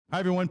Hi,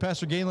 everyone.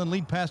 Pastor Galen,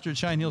 lead pastor at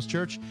Cheyenne Hills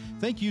Church.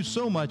 Thank you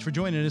so much for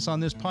joining us on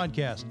this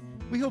podcast.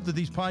 We hope that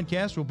these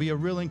podcasts will be a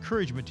real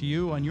encouragement to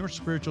you on your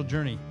spiritual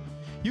journey.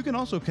 You can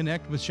also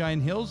connect with Cheyenne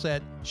Hills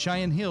at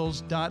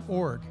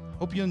CheyenneHills.org.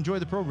 Hope you enjoy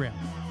the program.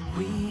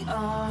 We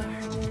are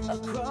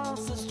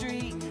across the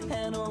street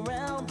and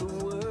around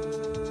the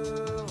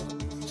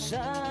world,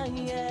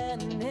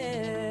 Cheyenne Hills.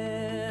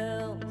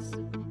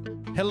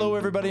 Hello,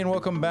 everybody, and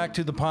welcome back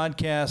to the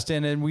podcast.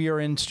 And we are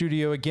in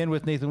studio again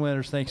with Nathan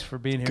Winters. Thanks for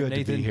being here, Good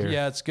Nathan. to be here.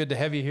 Yeah, it's good to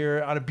have you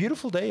here on a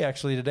beautiful day,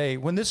 actually, today.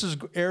 When this is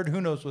aired,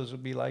 who knows what it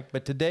would be like.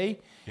 But today,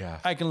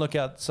 I can look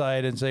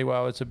outside and say,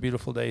 wow, it's a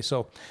beautiful day.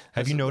 So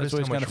have you noticed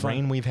how much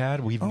rain we've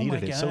had? We've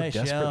needed it so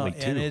desperately,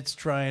 too. And it's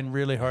trying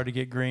really hard to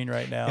get green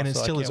right now. And it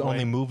still has only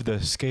wait. moved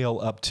the scale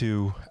up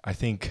to, I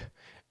think,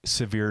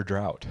 severe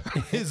drought.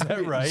 Is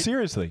that right?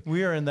 Seriously.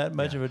 We are in that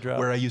much of a drought.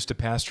 Where I used to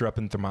pastor up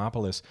in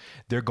Thermopolis,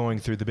 they're going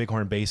through the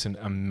Bighorn Basin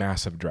a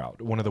massive drought,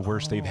 one of the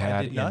worst they've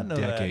had in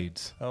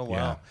decades. That. Oh, wow.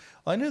 Yeah.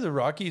 I knew the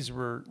Rockies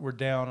were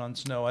down on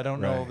snow. I don't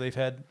know if they've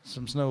had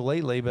some snow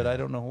lately, but I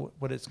don't know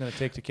what it's going to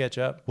take to catch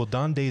up. Well,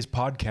 Don Day's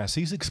podcast,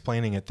 he's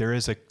explaining it. There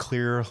is a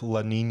clear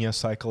La Nina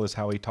cycle is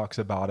how he talks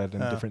about it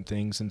and different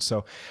things. And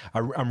so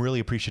I'm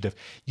really appreciative.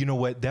 You know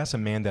what? That's a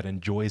man that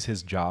enjoys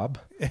his job,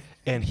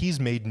 and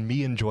he's made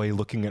me enjoy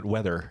looking at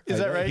weather. Is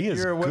that right? He is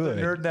You're a weather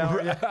nerd now?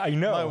 I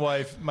know.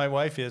 My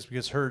wife is,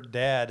 because her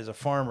dad is a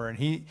farmer, and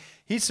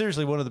he's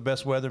seriously one of the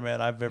best weathermen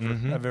I've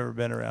ever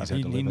been around.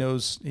 He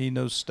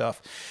knows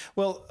stuff.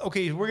 Well,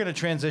 okay, we're going to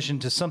transition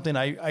to something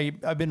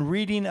I've been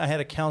reading. I had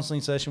a counseling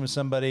session with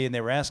somebody, and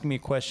they were asking me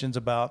questions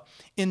about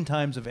end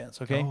times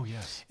events, okay? Oh,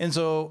 yes. And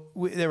so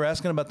they were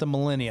asking about the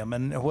millennium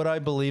and what I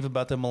believe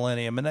about the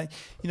millennium. And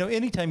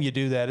anytime you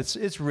do that,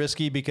 it's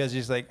risky, because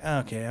it's like,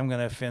 okay, I'm going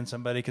to offend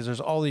somebody because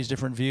there's all these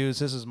different views.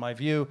 This is my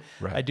view.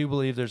 Right. I do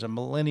believe there's a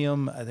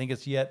millennium. I think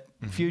it's yet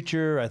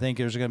future. I think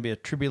there's going to be a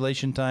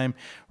tribulation time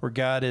where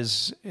God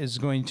is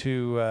going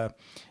to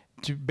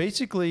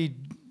basically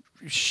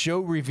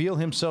reveal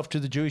himself to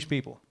the Jewish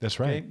people. That's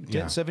right.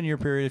 Okay? 7-year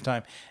period of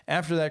time.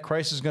 After that,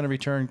 Christ is going to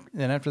return,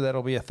 and after that,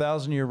 it'll be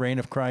 1,000-year reign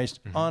of Christ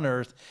on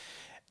earth.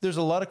 There's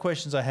a lot of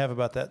questions I have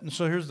about that. And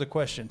so here's the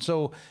question.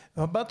 So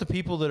about the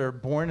people that are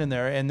born in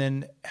there, and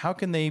then how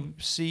can they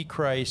see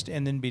Christ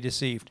and then be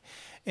deceived?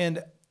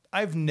 And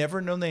I've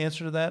never known the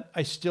answer to that.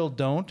 I still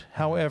don't.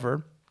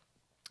 However,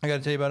 I got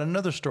to tell you about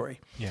another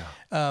story.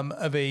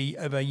 Of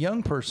a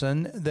young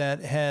person that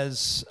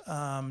has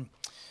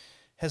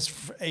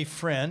a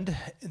friend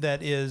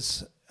that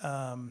is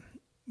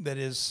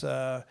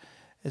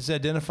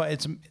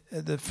identified.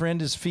 The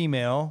friend is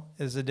female,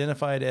 is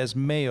identified as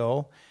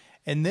male,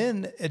 and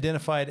then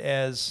identified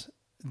as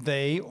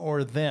they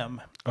or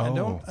them. I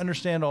don't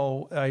understand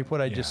all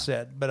what I just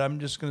said, but I'm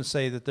just going to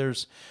say that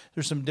there's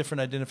some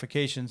different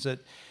identifications that,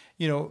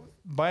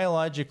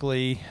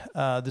 biologically,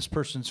 this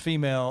person's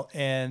female,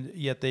 and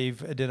yet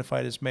they've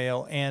identified as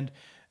male, and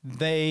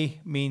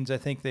they means I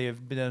think they have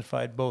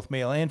identified both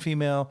male and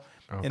female,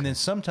 and then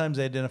sometimes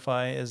they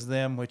identify as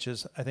them, which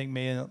is I think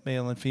male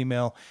and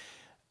female.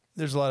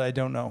 There's a lot I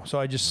don't know,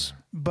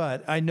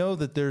 but I know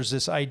that there's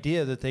this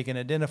idea that they can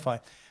identify,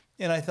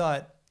 and I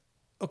thought,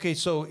 okay,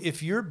 so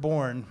if you're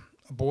born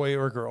a boy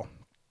or a girl,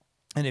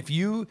 and if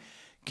you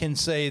can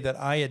say that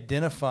I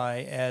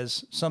identify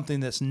as something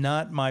that's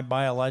not my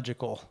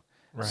biological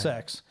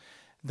sex,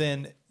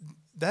 then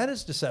that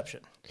is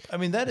deception. I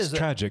mean, it's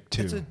tragic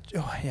too.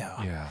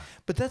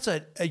 But that's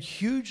a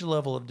huge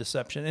level of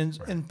deception.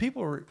 And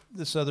people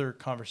this other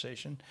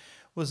conversation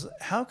was,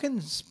 how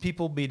can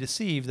people be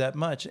deceived that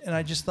much? And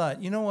I just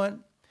thought, you know what?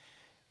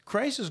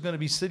 Christ is going to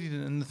be sitting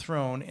in the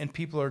throne, and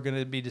people are going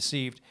to be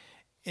deceived.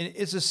 And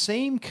it's the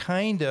same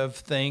kind of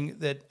thing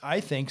that I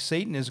think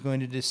Satan is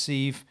going to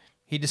deceive.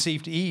 He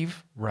deceived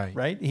Eve,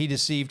 right? He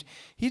deceived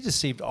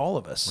all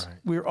of us. Right.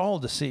 We're all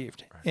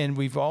deceived, and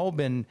we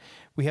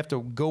have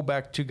to go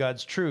back to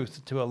God's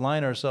truth to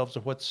align ourselves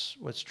to what's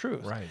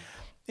truth. Right.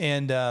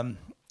 And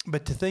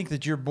but to think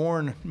that you're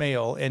born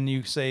male and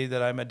you say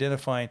that I'm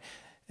identifying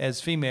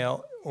as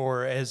female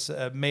or as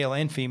male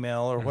and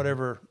female or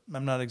whatever,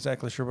 I'm not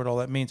exactly sure what all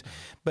that means,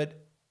 but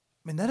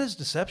I mean that is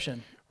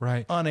deception,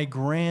 on a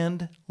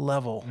grand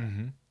level.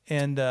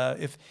 And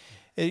if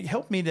it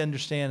helped me to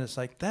understand, it's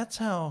like that's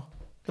how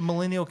the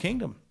millennial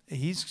kingdom.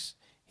 He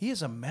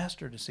is a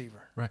master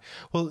deceiver. Right.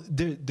 Well,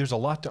 there's a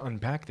lot to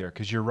unpack there,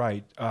 because you're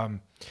right.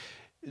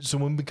 So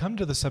when we come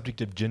to the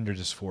subject of gender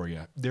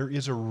dysphoria, there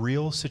is a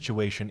real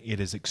situation. It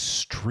is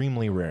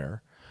extremely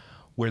rare,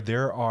 where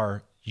there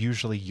are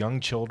usually young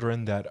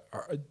children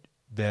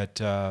that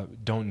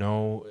don't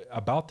know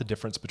about the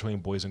difference between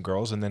boys and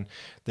girls, and then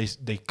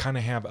they kind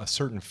of have a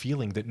certain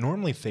feeling that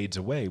normally fades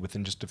away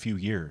within just a few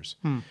years.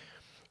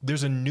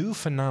 There's a new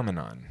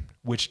phenomenon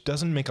which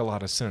doesn't make a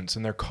lot of sense,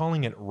 and they're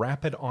calling it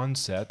rapid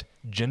onset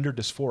gender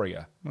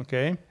dysphoria.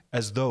 Okay.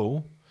 As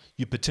though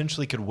you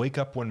potentially could wake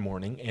up one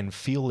morning and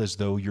feel as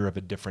though you're of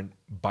a different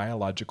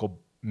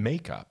biological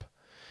makeup.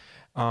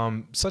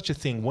 such a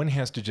thing, one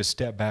has to just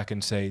step back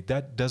and say,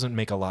 that doesn't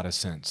make a lot of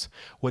sense.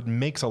 What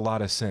makes a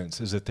lot of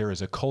sense is that there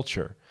is a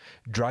culture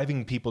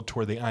driving people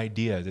toward the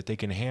idea that they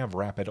can have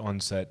rapid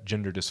onset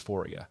gender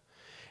dysphoria.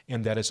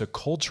 And that is a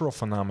cultural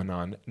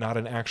phenomenon, not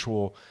an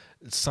actual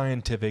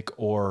scientific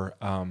or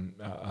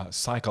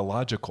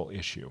psychological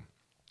issue.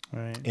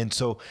 Right. And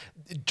so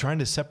trying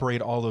to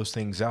separate all those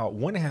things out,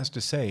 one has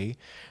to say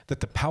that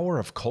the power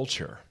of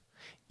culture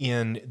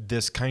in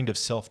this kind of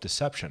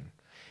self-deception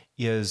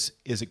is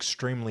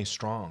extremely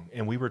strong.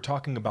 And we were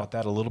talking about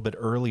that a little bit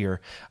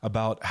earlier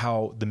about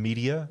how the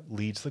media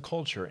leads the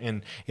culture.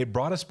 And it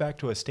brought us back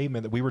to a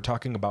statement that we were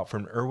talking about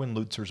from Erwin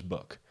Lutzer's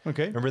book.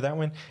 Okay. Remember that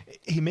one?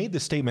 He made the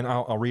statement,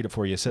 I'll read it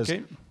for you. It says,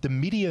 Okay. the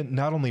media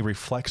not only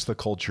reflects the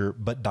culture,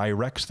 but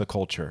directs the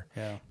culture.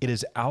 Yeah. It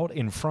is out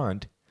in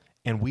front,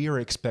 and we are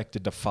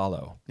expected to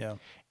follow. Yeah.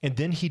 And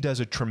then he does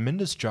a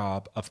tremendous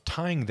job of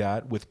tying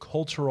that with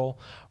cultural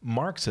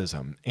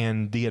Marxism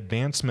and the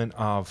advancement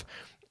of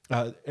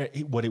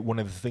one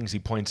of the things he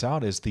points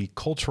out is the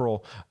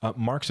cultural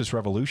Marxist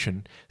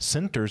revolution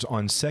centers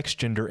on sex,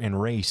 gender, and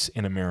race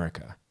in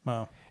America.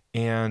 Wow.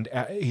 And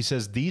he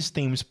says these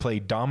themes play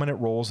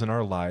dominant roles in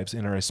our lives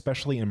and are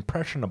especially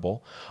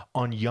impressionable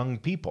on young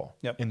people.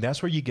 Yep. And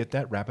that's where you get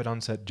that rapid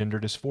onset gender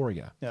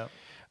dysphoria. Yeah.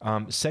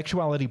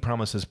 Sexuality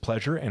promises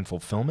pleasure and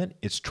fulfillment.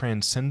 Its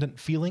transcendent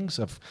feelings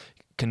of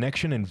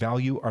connection and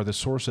value are the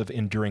source of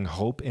enduring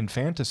hope and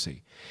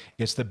fantasy.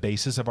 It's the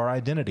basis of our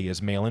identity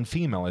as male and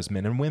female, as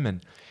men and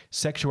women.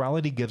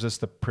 Sexuality gives us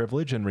the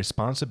privilege and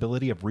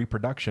responsibility of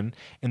reproduction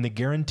and the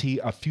guarantee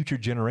of future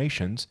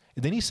generations.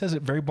 And then he says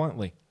it very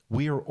bluntly,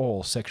 we are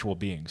all sexual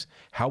beings.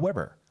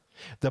 However,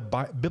 the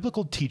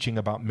biblical teaching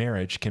about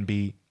marriage can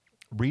be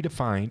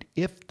redefined.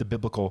 If the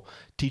biblical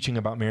teaching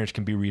about marriage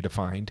can be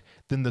redefined,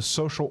 then the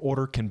social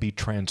order can be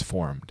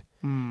transformed.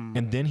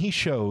 And then he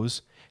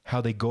shows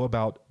how they go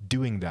about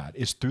doing that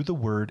is through the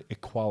word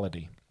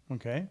equality.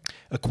 Okay.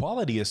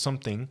 Equality is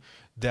something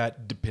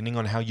that, depending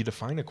on how you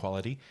define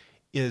equality,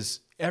 is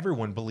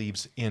everyone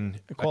believes in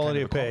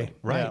Equality a of kind pay. equality.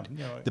 Right. Yeah,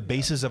 you know, The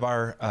basis of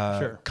our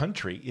Sure.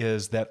 country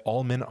is that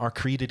all men are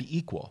created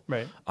equal.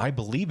 Right. I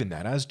believe in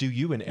that, as do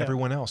you and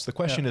everyone else. The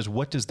question is,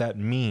 what does that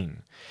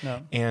mean?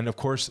 No. And of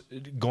course,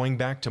 going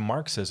back to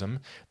Marxism,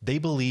 they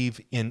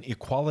believe in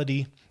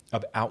equality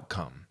of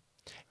outcome.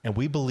 And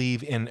we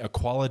believe in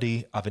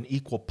equality of an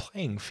equal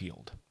playing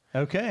field.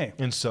 Okay.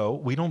 And so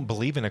we don't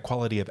believe in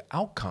equality of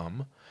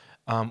outcome.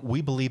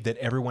 We believe that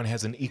everyone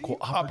has an equal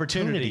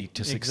opportunity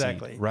to succeed.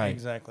 Exactly. Right.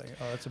 Exactly.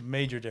 Oh, that's a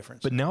major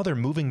difference. But now they're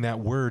moving that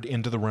word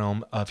into the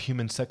realm of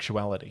human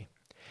sexuality.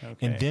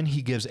 Okay. And then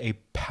he gives a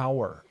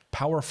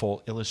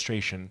powerful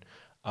illustration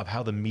of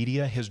how the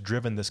media has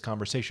driven this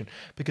conversation.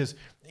 Because,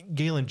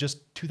 Galen,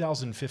 just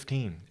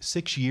 2015,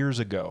 6 years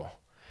ago,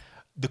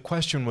 the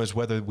question was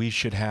whether we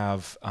should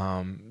have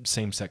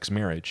same-sex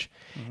marriage.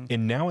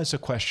 And now it's a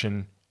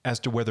question as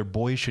to whether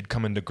boys should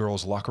come into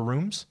girls' locker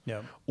rooms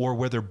Yeah. or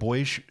whether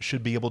boys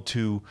should be able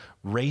to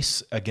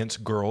race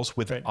against girls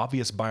with Right.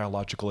 obvious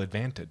biological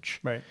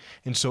advantage. Right.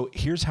 And so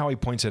here's how he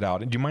points it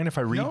out. And do you mind if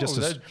I read No, just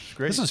this? that's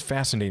great. This is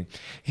fascinating.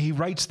 He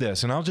writes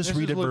this, and I'll just This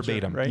read is it Lutzer,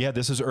 verbatim. right? Yeah,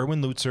 this is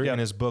Erwin Lutzer Yeah. in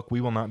his book,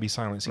 We Will Not Be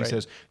Silenced. He Right.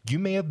 says, you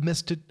may have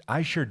missed it.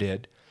 I sure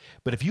did.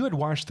 But if you had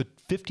watched the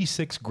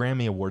 56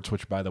 Grammy Awards,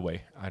 which, by the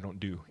way, I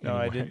don't do No,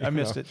 I anymore, didn't. I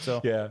missed it. So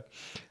yeah.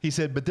 He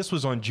said, but this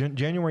was on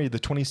January the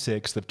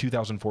 26th of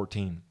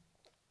 2014.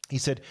 He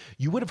said,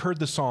 you would have heard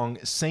the song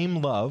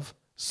Same Love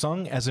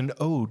sung as an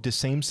ode to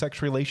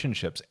same-sex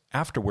relationships.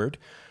 Afterward,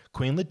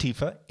 Queen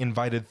Latifah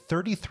invited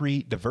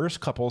 33 diverse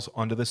couples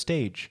onto the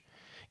stage.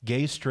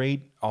 Gay,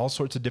 straight, all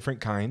sorts of different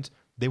kinds.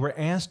 They were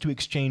asked to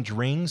exchange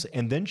rings,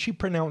 and then she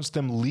pronounced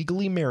them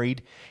legally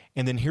married.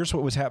 And then here's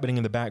what was happening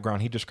in the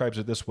background. He describes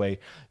it this way.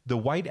 The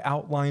white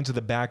outlines of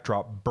the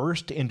backdrop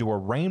burst into a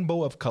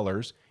rainbow of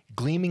colors,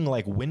 gleaming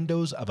like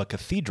windows of a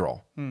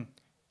cathedral.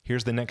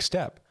 Here's the next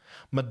step.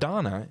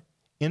 Madonna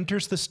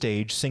enters the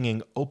stage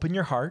singing Open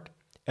Your Heart,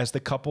 as the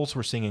couples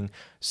were seen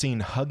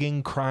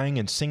hugging, crying,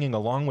 and singing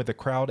along with the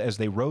crowd as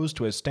they rose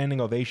to a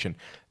standing ovation.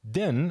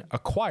 Then a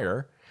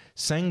choir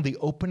sang the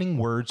opening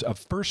words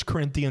of 1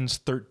 Corinthians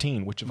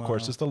 13, which of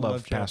course is the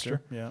love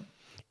pastor, chapter. Yeah.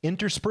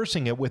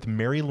 interspersing it with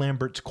Mary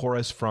Lambert's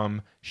chorus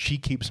from She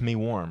Keeps Me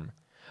Warm.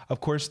 Of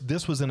course,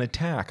 this was an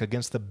attack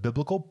against the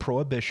biblical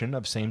prohibition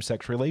of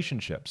same-sex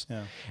relationships.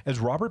 Yeah. As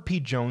Robert P.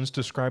 Jones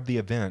described the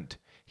event,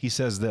 he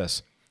says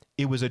this,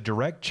 it was a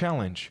direct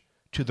challenge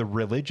to the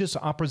religious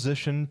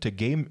opposition to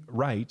gay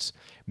rights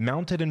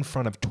mounted in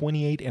front of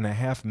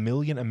 28.5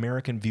 million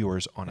American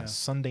viewers on a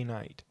Sunday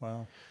night.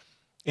 Wow.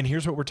 And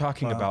here's what we're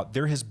talking about.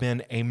 There has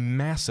been a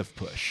massive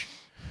push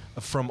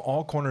from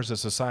all corners of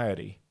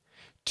society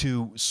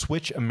to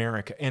switch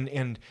America.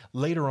 And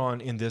later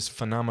on in this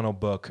phenomenal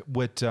book,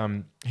 what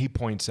he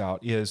points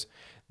out is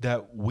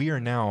that we are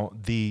now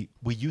we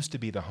used to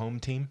be the home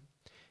team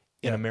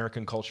in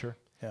American culture.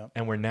 Yeah.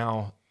 And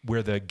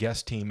we're the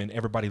guest team, and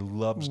everybody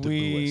loves to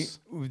boo us.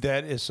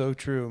 That is so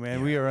true,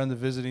 man. We are on the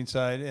visiting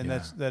side, and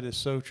that is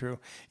so true.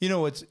 You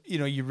know,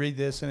 you read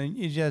this, and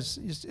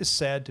it's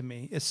sad to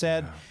me. It's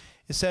sad.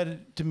 it's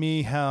sad to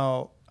me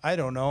how, I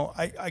don't know.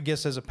 I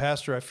guess as a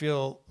pastor, I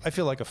feel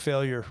like a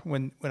failure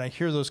when I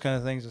hear those kind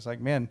of things. It's like,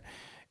 man,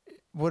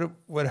 what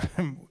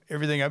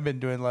everything I've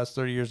been doing the last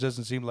 30 years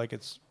doesn't seem like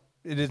it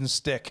didn't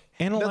stick.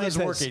 Analyze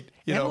that, working.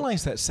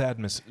 analyze that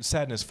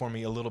sadness for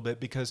me a little bit,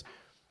 because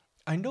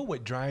I know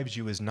what drives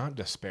you is not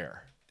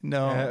despair.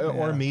 No,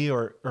 or me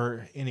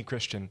or any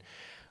Christian.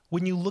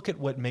 When you look at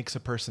what makes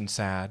a person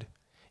sad,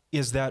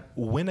 is that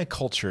when a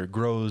culture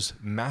grows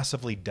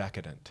massively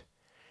decadent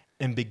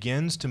and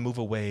begins to move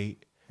away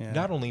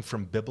not only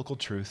from biblical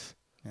truth,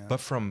 but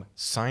from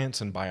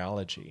science and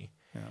biology,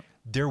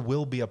 there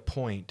will be a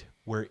point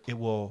where it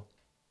will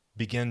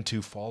begin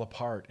to fall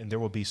apart, and there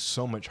will be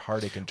so much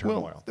heartache and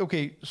turmoil. Well,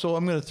 okay, so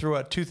I'm going to throw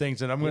out two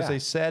things, and I'm going to say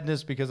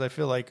sadness, because I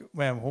feel like,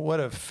 man, what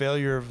a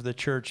failure of the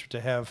church to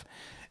have,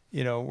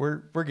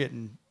 we're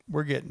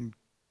getting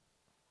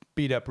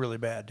beat up really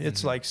bad.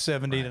 It's like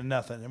 70 to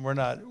nothing, and we're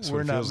not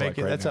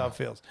making. That's how it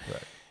feels.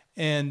 Right.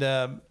 And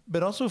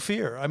but also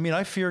fear. I mean,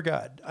 I fear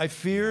God. I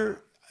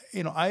fear.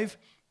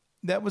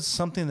 That was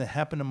something that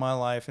happened in my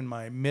life in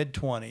my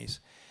mid-20s,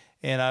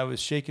 and I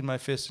was shaking my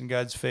fist in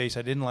God's face.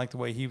 I didn't like the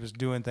way He was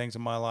doing things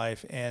in my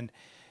life, and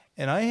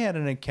I had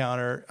an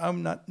encounter. I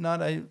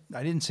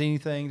didn't see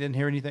anything, didn't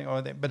hear anything,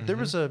 but there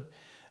was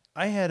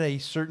I had a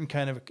certain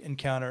kind of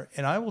encounter,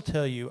 and I will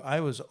tell you, I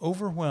was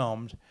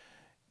overwhelmed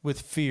with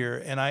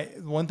fear. And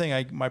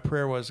my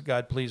prayer was,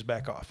 God, please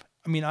back off.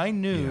 I mean, I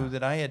knew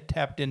that I had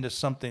tapped into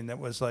something that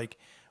was like,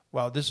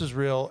 wow, this is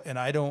real, and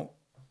I don't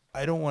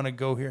want to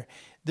go here.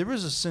 There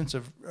was a sense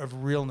of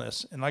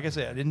realness. And like I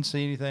said, I didn't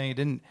see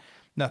anything,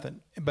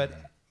 nothing. But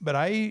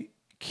I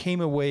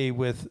came away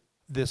with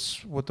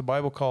this, what the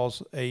Bible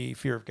calls a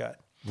fear of God.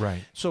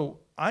 Right. So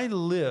I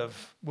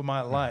live with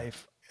my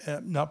life,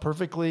 not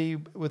perfectly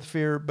with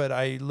fear, but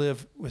I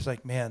live with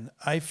like, man,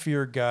 I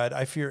fear God.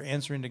 I fear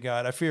answering to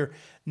God. I fear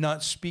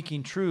not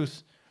speaking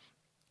truth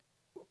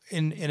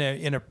in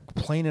a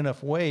plain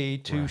enough way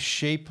to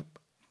shape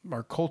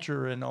our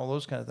culture and all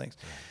those kind of things.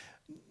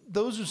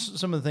 Those are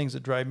some of the things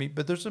that drive me,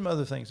 but there's some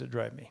other things that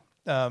drive me.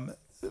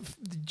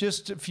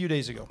 Just a few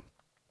days ago,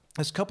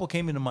 this couple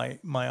came into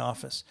my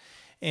office,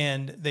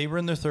 and they were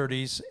in their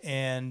 30s,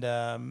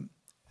 and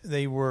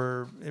they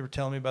were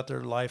telling me about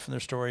their life and their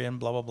story and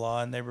blah, blah,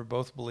 blah, and they were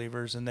both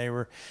believers, and they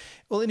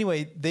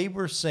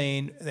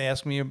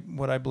asked me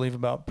what I believe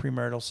about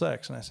premarital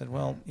sex, and I said,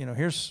 well,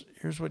 here's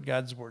what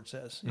God's word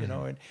says,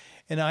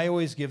 and I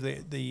always give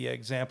the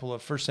example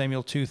of 1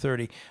 Samuel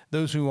 2:30,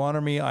 those who honor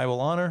me, I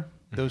will honor.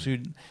 Those who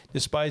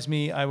despise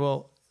me, I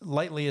will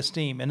lightly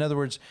esteem. In other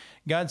words,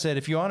 God said,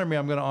 if you honor me,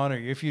 I'm going to honor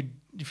you. If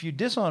you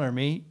dishonor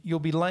me, you'll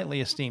be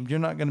lightly esteemed. You're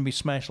not going to be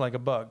smashed like a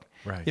bug.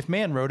 Right. If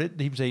man wrote it,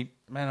 he'd say,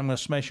 man, I'm going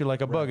to smash you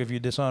like a bug if you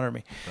dishonor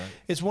me. Right.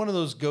 It's one of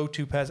those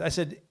go-to paths. I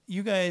said,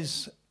 you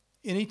guys,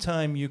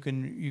 anytime you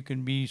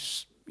can be,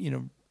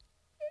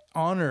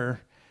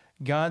 honor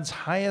God's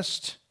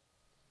highest,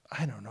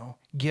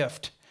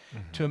 gift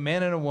to a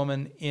man and a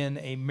woman in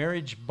a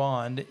marriage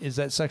bond is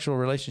that sexual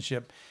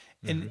relationship.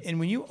 And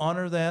when you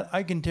honor that,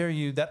 I can tell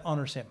you that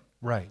honors Him.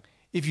 Right.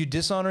 If you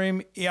dishonor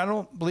Him, I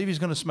don't believe He's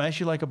going to smash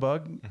you like a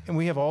bug. And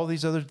we have all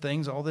these other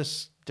things, all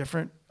this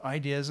different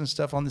ideas and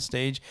stuff on the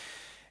stage.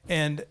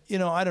 And,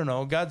 I don't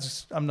know.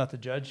 I'm not the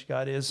judge.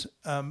 God is.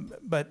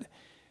 But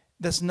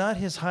that's not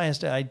His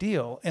highest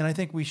ideal. And I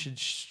think we should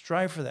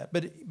strive for that.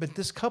 But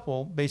this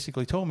couple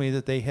basically told me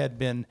that they had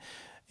been,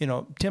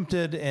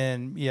 tempted,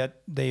 and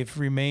yet they've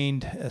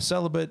remained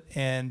celibate,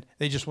 and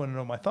they just want to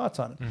know my thoughts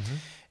on it.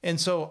 And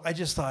so I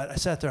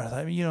sat there and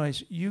I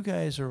thought, you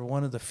guys are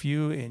one of the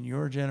few in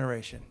your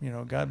generation,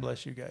 God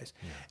bless you guys.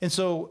 Yeah. And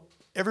so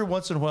every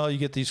once in a while you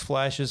get these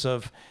flashes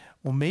of,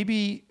 well,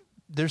 maybe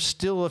there's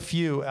still a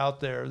few out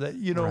there that,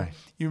 you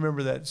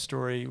remember that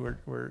story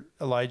where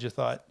Elijah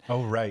thought,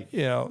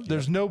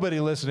 there's nobody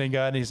listening,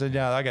 God. And he said,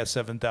 I got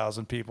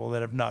 7,000 people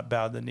that have not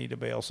bowed the knee to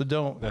Baal. So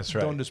don't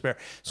despair.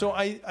 So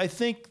I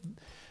think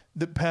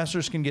the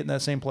pastors can get in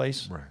that same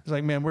place. Right. It's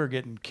like, man, we're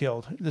getting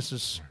killed.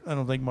 I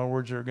don't think my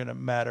words are going to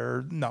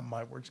matter. Not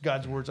my words,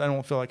 God's words. I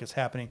don't feel like it's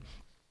happening.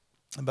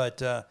 But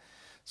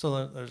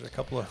so there's a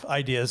couple of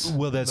ideas.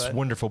 Well, that's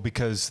wonderful,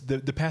 because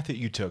the path that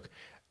you took,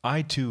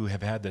 I too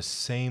have had the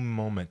same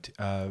moment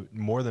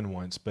more than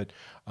once, but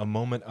a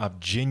moment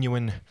of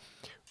genuine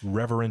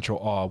reverential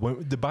awe.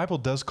 The Bible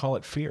does call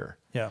it fear.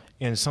 Yeah.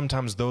 And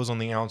sometimes those on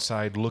the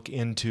outside look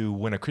into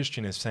when a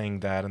Christian is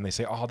saying that, and they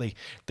say,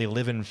 they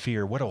live in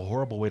fear. What a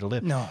horrible way to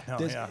live.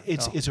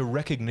 It's a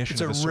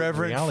recognition of a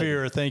reverent reality.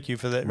 Fear. Thank you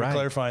for that. Right.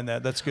 Clarifying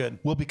that. That's good.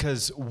 Well,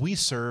 because we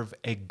serve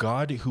a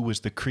God who was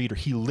the creator.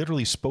 He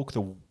literally spoke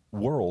the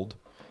world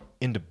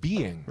into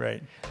being.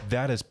 Right.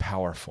 That is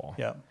powerful.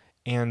 Yeah.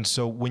 And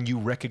so when you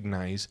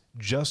recognize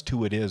just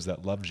who it is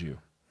that loves you,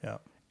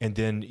 and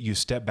then you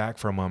step back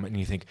for a moment and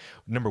you think,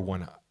 number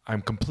one,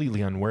 I'm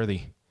completely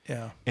unworthy.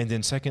 Yeah. And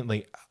then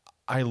secondly,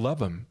 I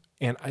love Him.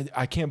 And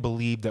I can't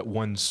believe that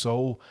one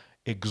so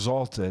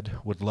exalted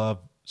would love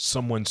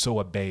someone so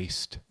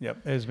abased. Yep,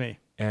 it is me.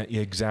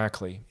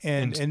 Exactly.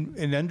 And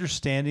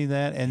understanding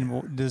that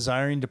and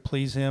desiring to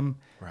please Him,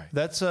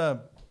 that's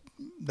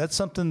that's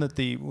something that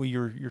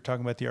you're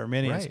talking about the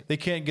Armenians. Right. They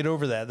can't get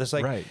over that. That's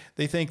like Right.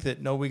 they think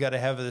that no, we got to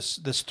have this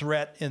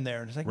threat in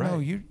there. And it's like no,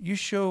 Right. you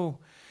show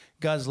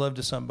God's love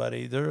to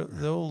somebody,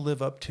 they'll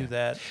live up to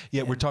that.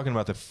 Yeah, we're talking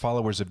about the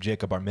followers of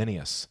Jacob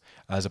Arminius,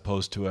 as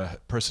opposed to a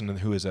person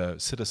who is a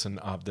citizen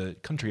of the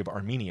country of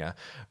Armenia.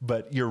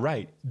 But you're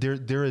right.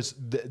 There is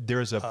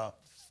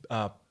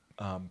a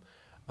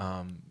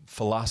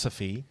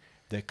philosophy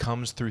that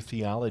comes through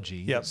theology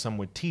Yep. that some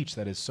would teach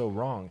that is so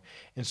wrong.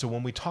 And so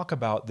when we talk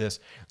about this,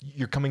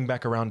 you're coming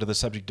back around to the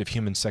subject of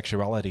human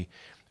sexuality.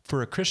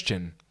 For a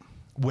Christian,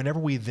 whenever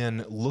we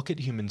then look at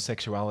human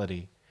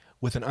sexuality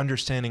with an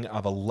understanding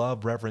of a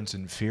love, reverence,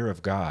 and fear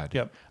of God,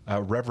 Yep.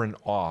 reverent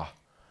awe,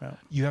 Yeah.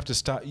 you have to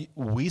stop.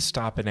 We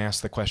stop and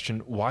ask the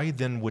question, why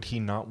then would he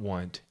not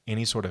want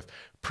any sort of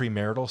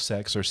premarital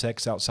sex or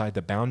sex outside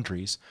the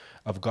boundaries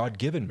of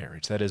God-given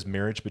marriage, that is,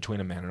 marriage between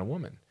a man and a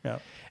woman? Yeah.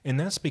 And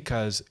that's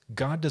because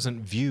God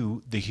doesn't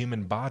view the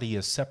human body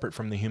as separate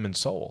from the human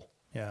soul.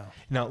 Yeah.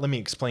 Now, let me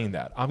explain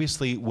that.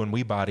 Obviously, when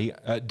we die,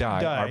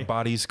 our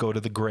bodies go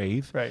to the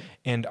grave, Right.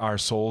 and our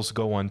souls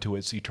go on to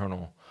its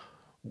eternal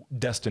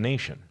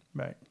destination.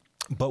 Right.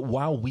 But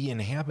while we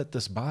inhabit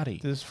this body,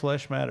 This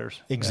flesh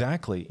matters.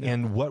 exactly,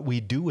 and what we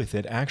do with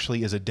it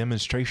actually is a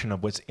demonstration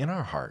of what's in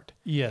our heart.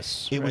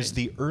 Yes. It was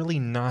the early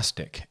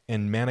Gnostic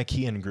and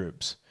Manichaean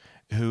groups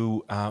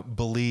who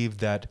believed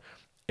that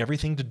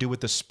everything to do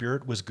with the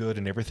spirit was good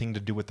and everything to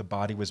do with the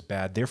body was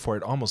bad. Therefore,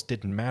 it almost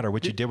didn't matter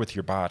what you did with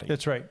your body.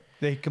 That's right.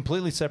 They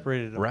completely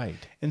separated them.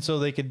 Right. And so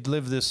they could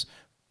live this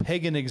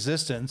pagan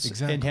existence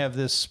Exactly. and have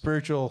this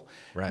spiritual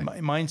Right.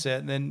 mindset.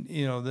 And then,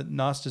 the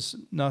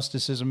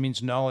Gnosticism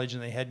means knowledge,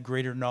 and they had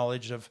greater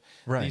knowledge of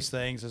Right. these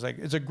things.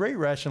 It's a great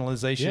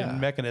rationalization Yeah.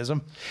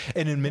 mechanism.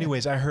 And in many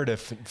ways, I heard a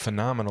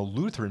phenomenal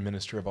Lutheran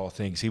minister of all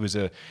things. He was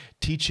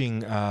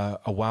teaching a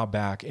while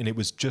back, and it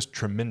was just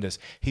tremendous.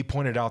 He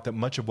pointed out that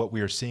much of what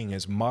we are seeing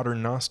is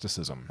modern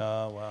Gnosticism.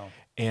 Oh, wow.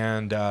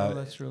 And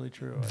That's really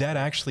true. that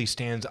actually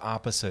stands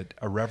opposite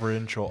a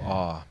reverential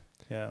awe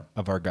Yeah.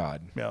 of our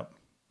God. Yeah.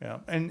 Yeah.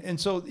 And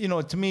so,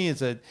 to me,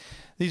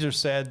 these are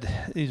sad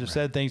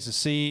things to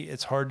see.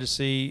 It's hard to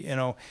see,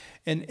 and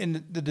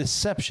the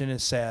deception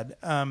is sad.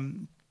 I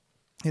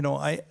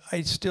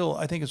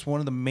think it's one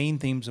of the main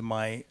themes of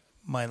my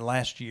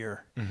last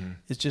year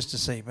is just to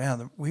say,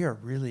 man, we are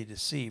really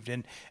deceived.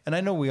 And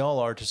I know we all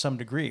are to some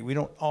degree. We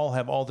don't all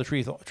have all the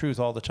truth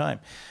all the time.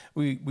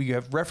 We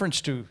have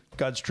reference to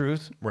God's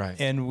truth. Right.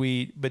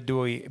 But do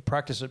we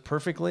practice it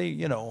perfectly?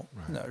 No,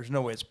 there's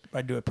no way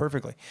I do it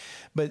perfectly.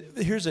 But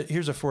here's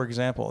a for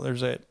example.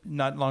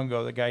 Not long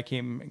ago, the guy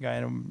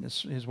and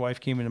his wife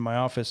came into my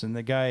office, and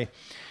the guy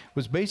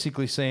was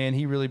basically saying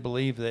he really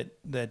believed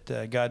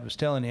that God was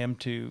telling him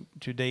to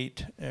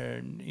date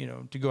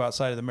and to go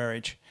outside of the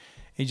marriage.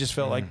 He just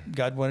felt like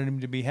God wanted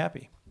him to be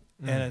happy,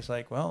 and it's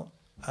like, well,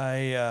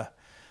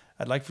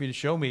 I'd like for you to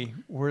show me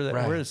where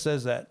it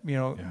says that.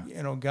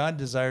 God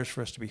desires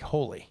for us to be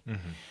holy,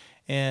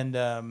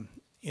 and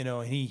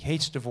He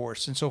hates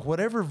divorce, and so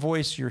whatever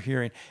voice you're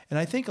hearing, and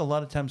I think a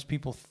lot of times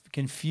people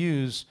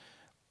confuse.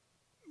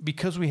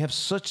 Because we have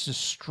such a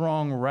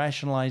strong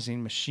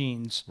rationalizing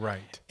machines,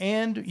 Right.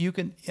 And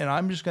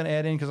I'm just going to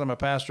add in because I'm a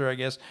pastor, I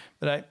guess,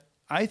 but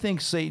I think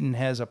Satan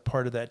has a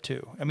part of that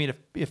too. I mean,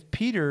 if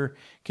Peter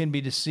can be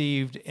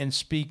deceived and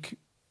speak,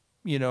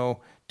 to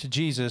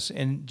Jesus,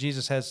 and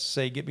Jesus has to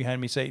say, "Get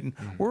behind me, Satan,"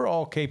 we're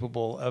all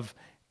capable of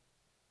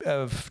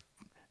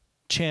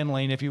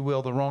channeling, if you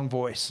will, the wrong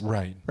voice.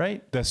 Right.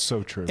 Right. That's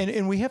so true.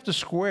 And we have to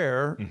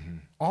square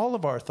all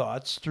of our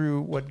thoughts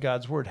through what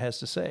God's word has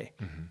to say.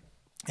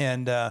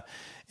 And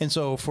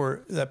so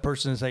for that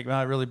person to like, well,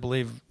 I really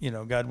believe,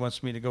 God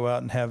wants me to go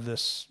out and have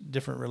this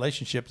different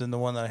relationship than the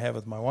one that I have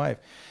with my wife.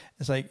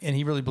 It's like, and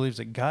he really believes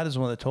that God is the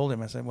one that told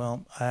him. I said,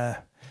 well,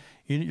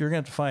 you're going to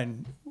have to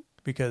find,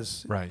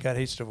 because Right. God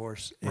hates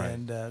divorce, Right.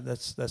 and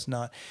that's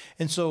not.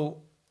 And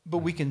so, but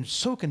we can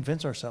so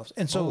convince ourselves.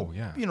 And so, Oh,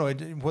 yeah.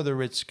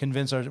 whether it's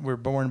we're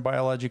born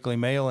biologically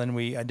male and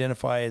we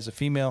identify as a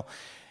female,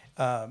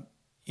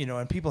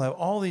 and people have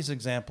all these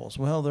examples.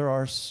 Well, there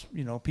are,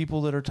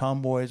 people that are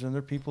tomboys, and there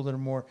are people that are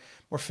more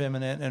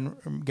feminine,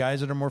 and guys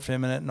that are more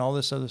feminine, and all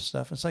this other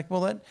stuff. It's like,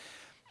 well, that,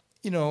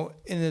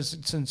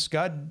 since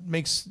God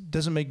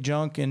doesn't make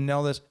junk and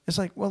all this, it's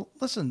like, well,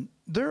 listen,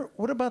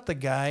 what about the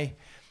guy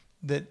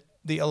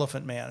the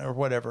elephant man or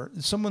whatever,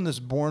 someone that's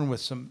born with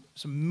some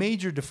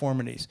major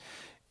deformities?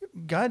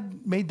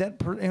 God made that,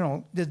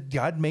 did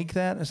God make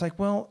that? It's like,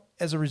 well,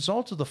 as a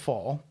result of the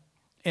fall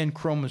and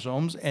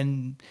chromosomes,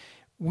 and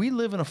we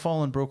live in a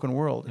fallen, broken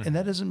world, and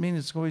that doesn't mean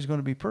it's always going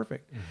to be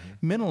perfect.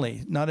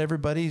 Mentally, not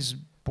everybody's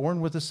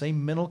born with the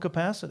same mental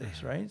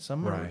capacities, right?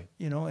 Some are, Right.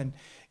 and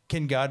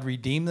can God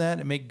redeem that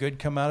and make good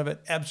come out of it?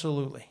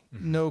 Absolutely.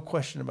 No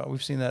question about it.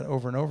 We've seen that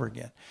over and over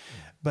again.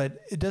 But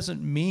it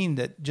doesn't mean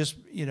that just,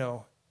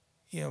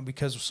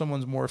 because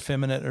someone's more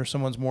effeminate or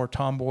someone's more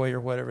tomboy or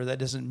whatever, that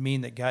doesn't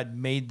mean that God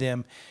made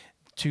them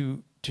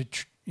to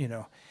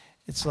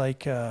it's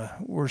like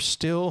we're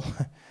still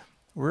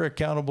we're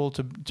accountable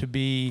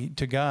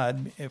to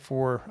God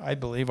for, I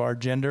believe, our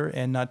gender,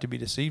 and not to be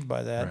deceived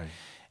by that. Right.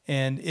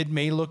 And it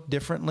may look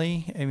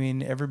differently. I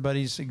mean,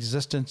 everybody's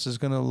existence is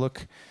going to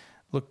look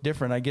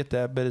different. I get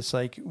that, but it's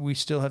like we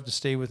still have to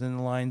stay within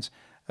the lines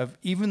of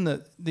even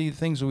the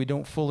things that we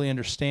don't fully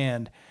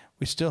understand.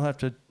 We still have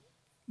to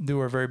do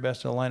our very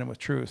best to align them with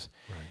truth.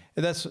 Right.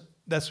 And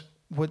that's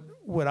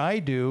what I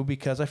do,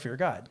 because I fear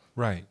God.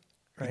 Right.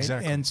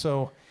 Exactly. And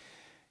so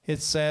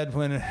it's sad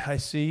when I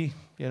see,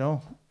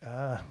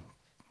 I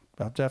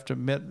have to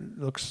admit,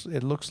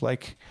 it looks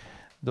like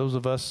those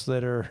of us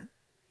that are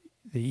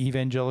the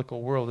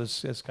evangelical world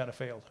has kind of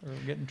failed, or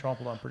getting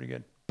trampled on pretty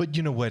good. But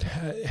you know what?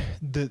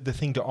 The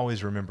thing to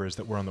always remember is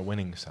that we're on the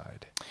winning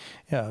side.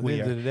 Yeah, at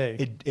the end of the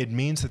day. It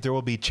means that there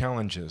will be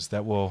challenges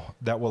that will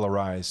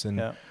arise.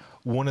 And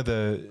one of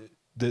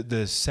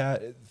the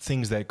sad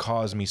things that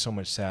cause me so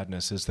much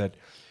sadness is that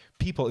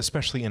people,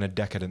 especially in a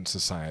decadent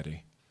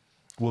society,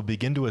 will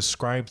begin to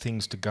ascribe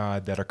things to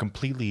God that are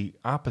completely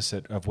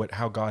opposite of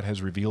how God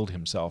has revealed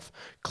himself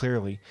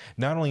clearly,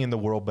 not only in the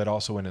world, but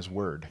also in his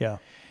word. Yeah.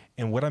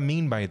 And what I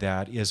mean by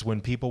that is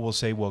when people will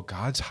say, well,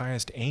 God's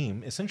highest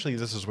aim, essentially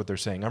this is what they're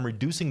saying. I'm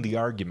reducing the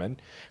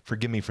argument,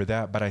 forgive me for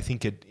that, but I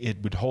think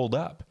it would hold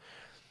up,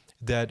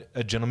 that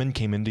a gentleman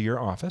came into your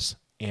office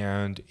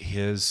and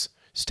his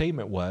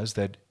statement was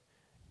that,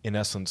 in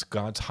essence,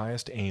 God's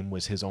highest aim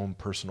was his own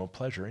personal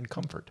pleasure and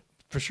comfort.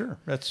 For sure.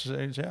 That's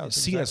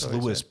C.S.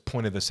 Lewis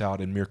pointed this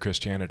out in Mere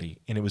Christianity,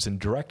 and it was in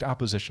direct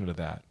opposition to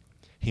that.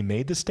 He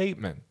made the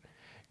statement,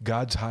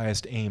 God's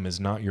highest aim is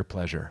not your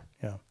pleasure.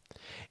 Yeah.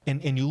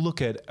 And you look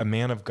at a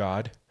man of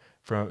God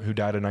who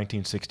died in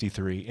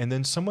 1963, and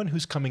then someone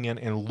who's coming in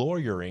and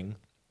lawyering,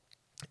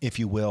 if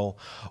you will,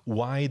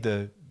 why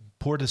the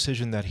poor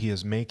decision that he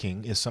is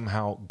making is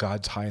somehow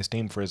God's highest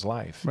aim for his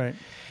life. Right.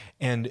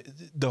 And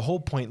the whole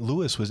point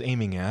Lewis was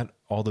aiming at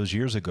all those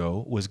years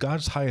ago was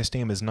God's highest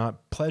aim is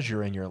not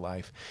pleasure in your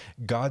life.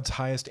 God's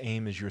highest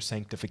aim is your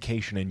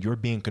sanctification and your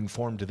being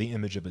conformed to the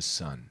image of his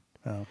Son.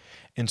 Oh.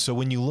 And so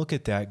when you look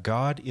at that,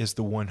 God is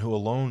the one who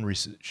alone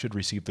should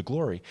receive the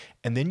glory.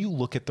 And then you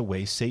look at the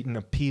way Satan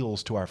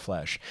appeals to our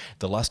flesh,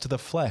 the lust of the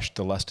flesh,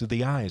 the lust of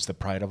the eyes, the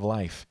pride of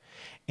life.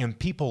 And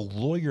people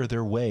lawyer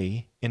their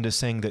way into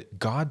saying that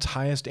God's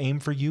highest aim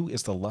for you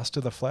is the lust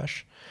of the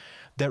flesh.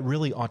 That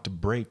really ought to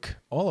break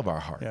all of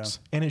our hearts.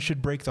 Yeah. And it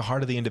should break the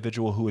heart of the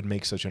individual who would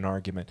make such an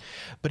argument.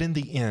 But in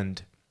the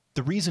end,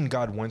 the reason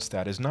God wants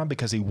that is not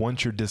because he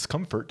wants your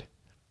discomfort.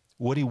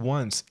 What he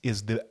wants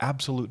is the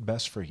absolute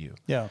best for you.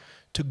 Yeah.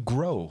 To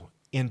grow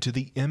into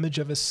the image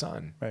of his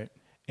Son. Right.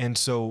 And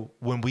so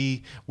when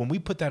we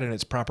put that in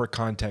its proper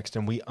context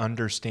and we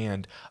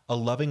understand a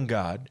loving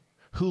God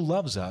who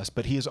loves us,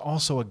 but he is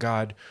also a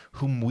God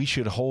whom we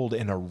should hold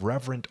in a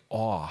reverent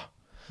awe,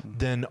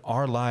 then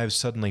our lives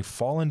suddenly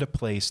fall into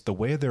place the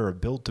way they're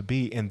built to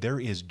be, and there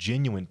is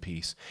genuine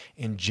peace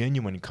and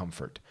genuine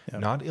comfort,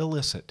 not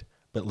illicit,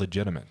 but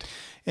legitimate.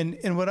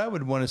 And what I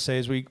would want to say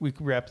as we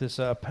wrap this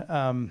up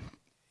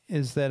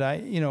is that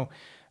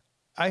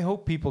I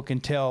hope people can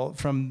tell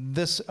from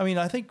this. I mean,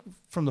 I think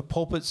from the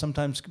pulpit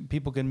sometimes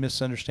people can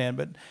misunderstand,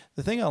 but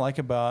the thing I like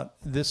about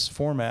this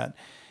format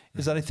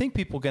is that I think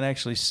people can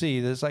actually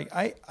see that it's like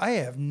I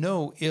have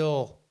no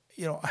ill,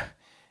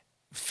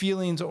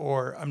 feelings,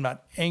 or I'm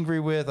not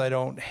angry with,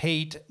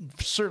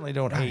 certainly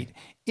don't hate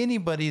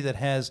anybody that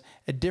has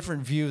a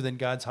different view than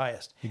God's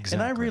highest. Exactly.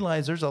 And I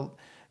realize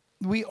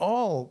we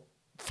all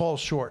fall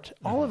short.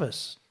 All of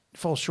us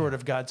fall short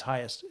of God's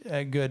highest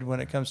good when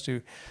it comes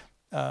to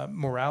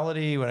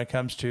morality, when it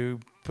comes to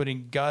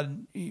putting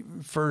God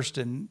first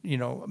and,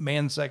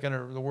 man second,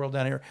 or the world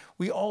down here.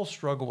 We all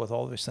struggle with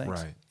all these things.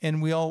 Right.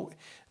 And we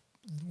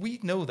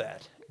know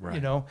that,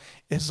 right.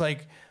 It's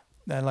like,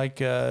 Max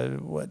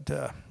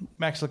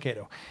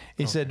Lucado,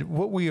 he said,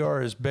 what we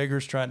are is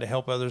beggars trying to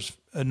help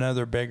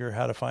another beggar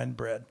how to find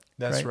bread.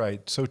 That's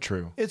right. So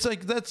true. It's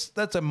like, that's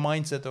a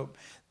mindset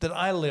that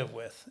I live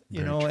with,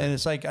 Very true. And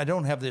it's like, I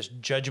don't have this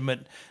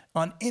judgment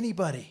on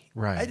anybody.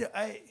 Right.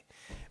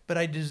 But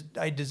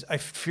I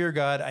fear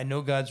God. I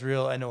know God's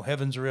real. I know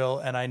heaven's real.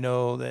 And I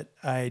know that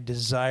I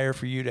desire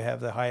for you to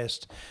have the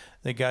highest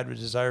that God would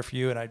desire for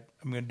you. And I'm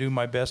going to do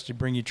my best to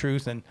bring you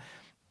truth. And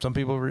some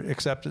people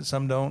accept it,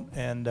 some don't.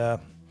 And I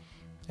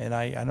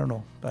don't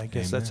know. I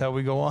guess That's how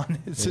we go on.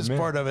 It's just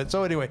part of it.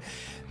 So anyway,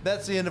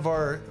 that's the end of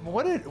our,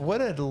 what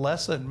a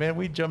lesson, man.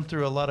 We jumped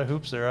through a lot of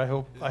hoops there. I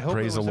hope Praise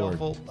it was the Lord.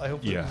 helpful. I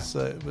hope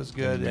it was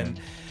good. Amen.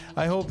 And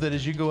I hope that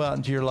as you go out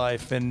into your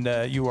life and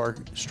you are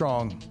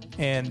strong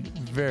and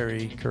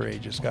very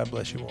courageous. God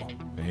bless you all.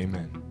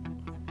 Amen.